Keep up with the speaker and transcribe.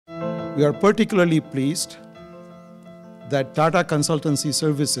We are particularly pleased that Tata Consultancy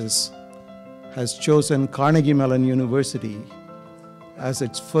Services has chosen Carnegie Mellon University as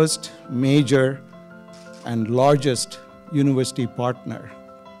its first major and largest university partner,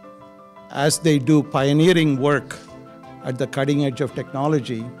 as they do pioneering work at the cutting edge of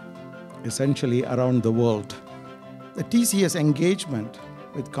technology, essentially around the world. The TCS engagement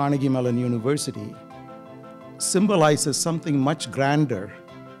with Carnegie Mellon University symbolizes something much grander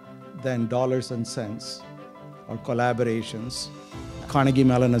than dollars and cents or collaborations. Carnegie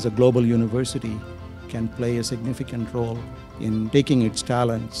Mellon as a global university can play a significant role in taking its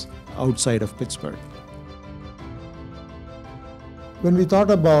talents outside of Pittsburgh. When we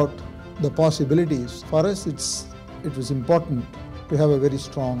thought about the possibilities, for us it was important to have a very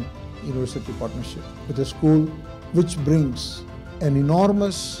strong university partnership with a school which brings an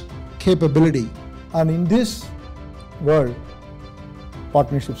enormous capability. And in this world,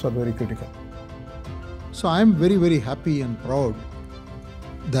 partnerships are very critical. So I'm very, very happy and proud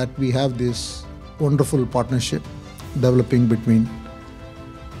that we have this wonderful partnership developing between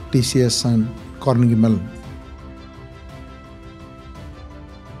TCS and Carnegie Mellon.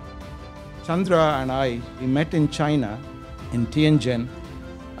 Chandra and we met in China, in Tianjin,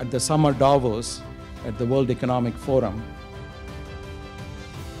 at the summer Davos at the World Economic Forum.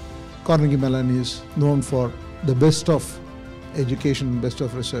 Carnegie Mellon is known for the best of education, best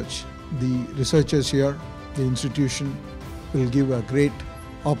of research. The researchers here, the institution, will give a great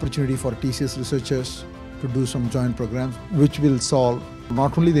opportunity for TCS researchers to do some joint programs which will solve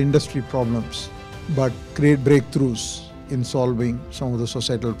not only the industry problems but create breakthroughs in solving some of the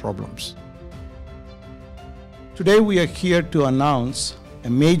societal problems. Today we are here to announce a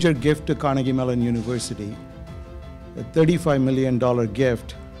major gift to Carnegie Mellon University, a $35 million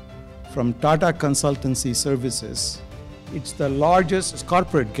gift from Tata Consultancy Services. It's the largest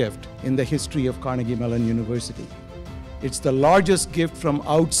corporate gift in the history of Carnegie Mellon University. It's the largest gift from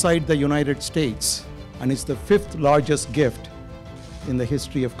outside the United States, and it's the 5th largest gift in the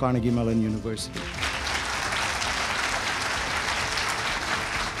history of Carnegie Mellon University.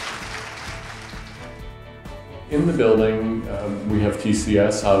 In the building, we have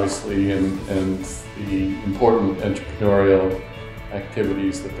TCS, obviously, and the important entrepreneurial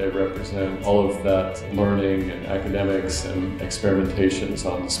activities that they represent. All of that learning and academics and experimentation is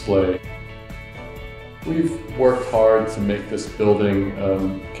on display. We've worked hard to make this building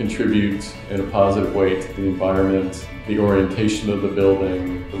contribute in a positive way to the environment, the orientation of the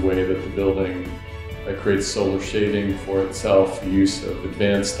building, the way that the building creates solar shading for itself, the use of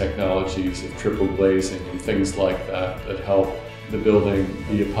advanced technologies of triple glazing and things like that that help the building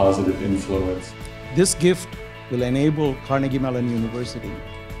be a positive influence. This gift will enable Carnegie Mellon University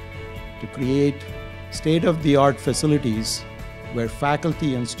to create state-of-the-art facilities where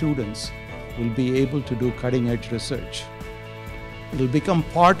faculty and students will be able to do cutting-edge research. It will become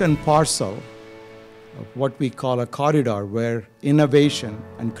part and parcel of what we call a corridor where innovation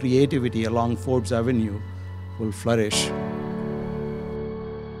and creativity along Forbes Avenue will flourish.